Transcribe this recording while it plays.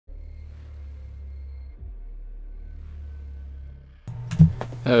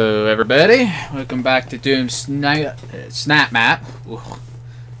Hello everybody, welcome back to Doom Snapmap.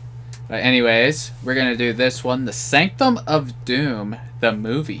 But anyways, we're gonna do this one, the Sanctum of Doom, the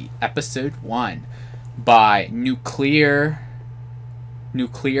movie, episode 1, by Nuclearczar.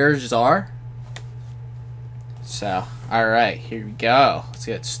 So, alright, here we go. Let's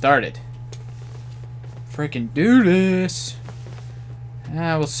get started. Freaking do this!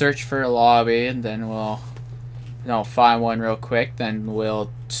 We'll search for a lobby and then we'll find one real quick, then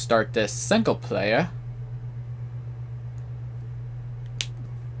we'll start this single player.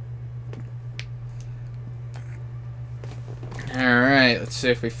 Alright, let's see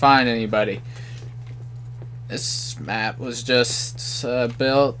if we find anybody. This map was just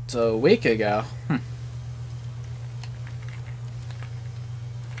built a week ago.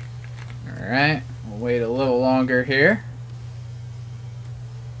 Alright, we'll wait a little longer here.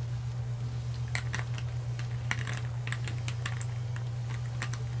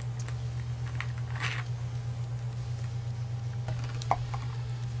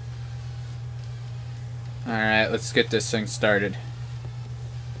 Alright, let's get this thing started.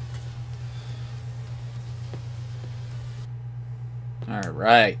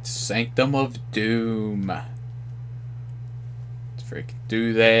 Alright, Sanctum of Doom. Let's freaking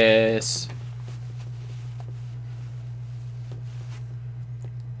do this.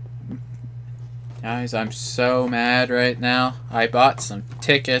 Guys, I'm so mad right now. I bought some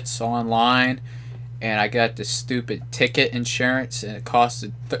tickets online and I got this stupid ticket insurance and it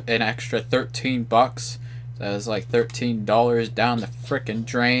costed an extra 13 bucks. That was like $13 down the frickin'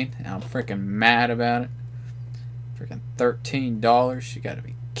 drain, and I'm frickin' mad about it. Frickin' $13, you gotta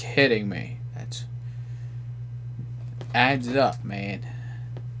be kidding me. That's adds up, man.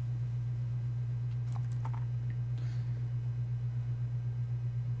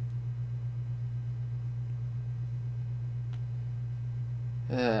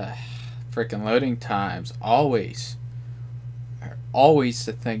 Frickin' loading times, always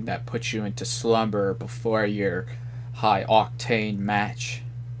the thing that puts you into slumber before your high octane match.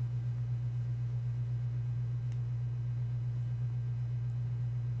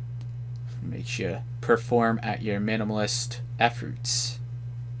 Makes you perform at your minimalist efforts.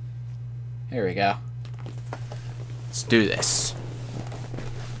 Here we go. Let's do this.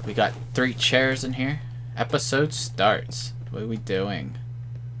 We got 3 chairs in here. Episode starts. What are we doing?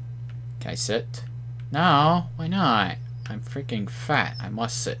 Can I sit? No, why not? I'm freaking fat. I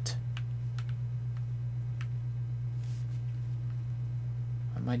must sit.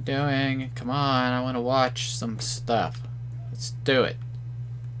 What am I doing? Come on, I want to watch some stuff. Let's do it.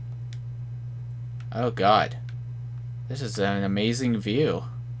 Oh god. This is an amazing view.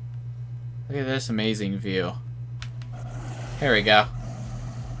 Look at this amazing view. Here we go.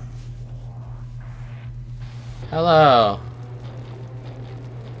 Hello.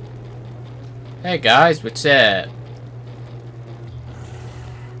 Hey guys, what's up?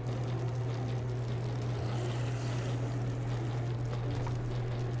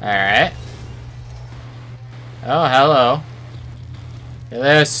 Alright. Oh, hello. Look at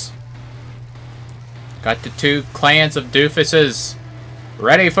this. Got the 2 clans of doofuses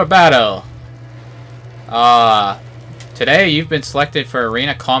ready for battle. Today you've been selected for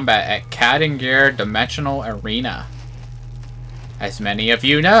arena combat at Gear Dimensional Arena. As many of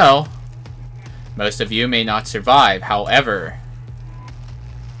you know, most of you may not survive. However,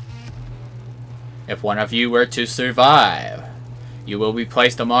 if one of you were to survive, you will be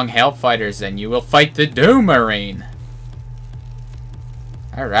placed among Hellfighters and you will fight the Doom Marine.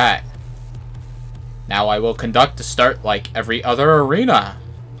 Alright. Now I will conduct the start like every other arena.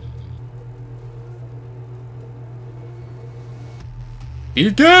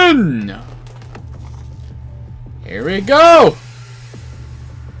 Begin! Here we go!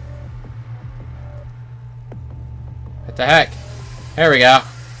 What the heck? Here we go.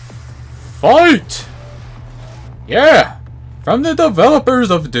 Fight! Yeah! From the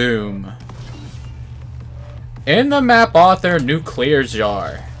developers of Doom. In the map author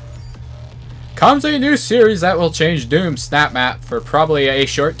Nuclearczar comes a new series that will change Doom's Snapmap for probably a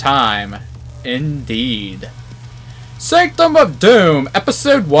short time. Indeed. Sanctum of Doom,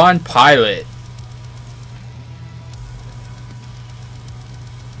 Episode 1 Pilot.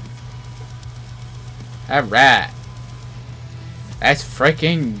 Alright. Let's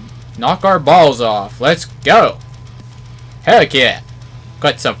freaking knock our balls off. Let's go. Heck yeah.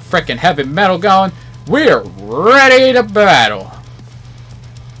 Got some freaking heavy metal going. We're ready to battle.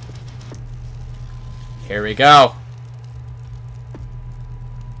 Here we go.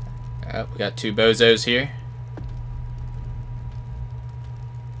 Oh, we got 2 bozos here.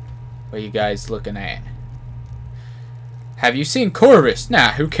 What are you guys looking at? Have you seen Corvus?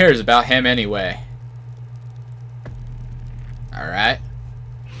 Nah, who cares about him anyway? Alright.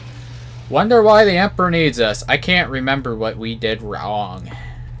 Wonder why the Emperor needs us. I can't remember what we did wrong.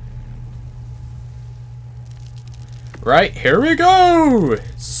 Right, here we go!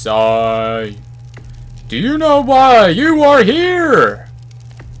 Sigh. Do you know why you are here?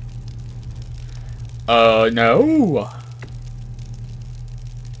 No.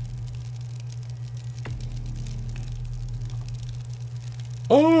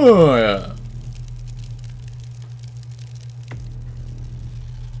 Oh, yeah.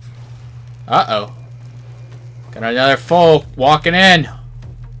 Uh-oh. Got another foe walking in.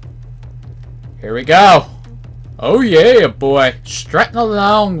 Here we go. Oh yeah, boy. Strutting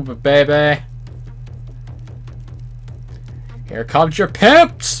along, baby. Here comes your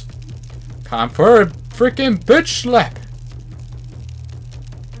pimps. Time for a freaking bitch slap.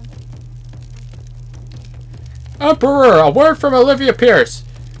 Emperor, a word from Olivia Pierce.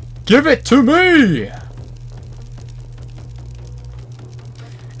 Give it to me.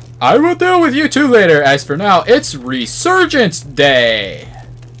 I will deal with you two later. As for now, it's Resurgence Day.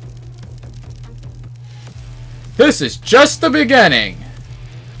 This is just the beginning.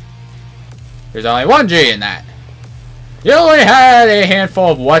 There's only one G in that. You only had a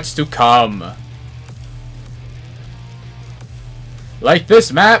handful of what's to come. Like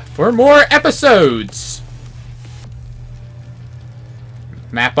this map for more episodes.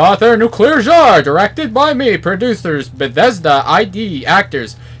 Map author Nuclearczar, directed by me. Producers Bethesda, ID,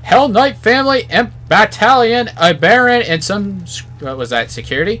 actors Hell Knight Family, Imp Battalion, a Baron, and some, what was that,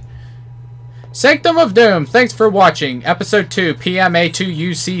 security? Sanctum of Doom, thanks for watching. Episode 2,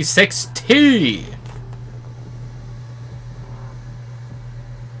 PMA2UC6T.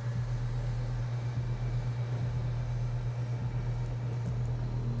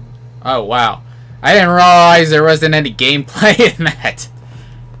 Oh, wow. I didn't realize there wasn't any gameplay in that.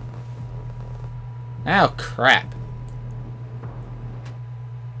 Oh, crap.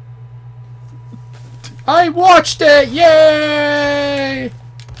 I watched it! Yay!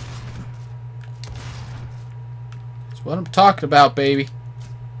 That's what I'm talking about, baby.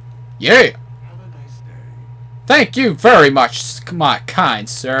 Yeah! Have a nice day. Thank you very much, my kind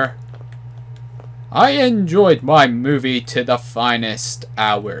sir. I enjoyed my movie to the finest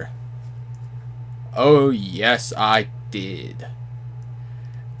hour. Oh, yes, I did.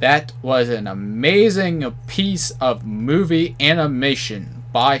 That was an amazing piece of movie animation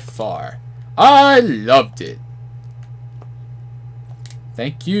by far. I loved it.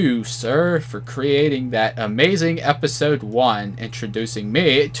 Thank you, sir, for creating that amazing episode 1, introducing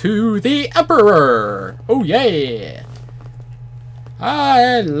me to the Emperor. Oh, yeah.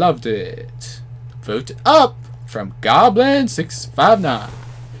 I loved it. Vote up from Goblin659.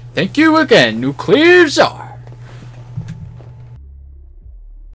 Thank you again, Nuclearczar.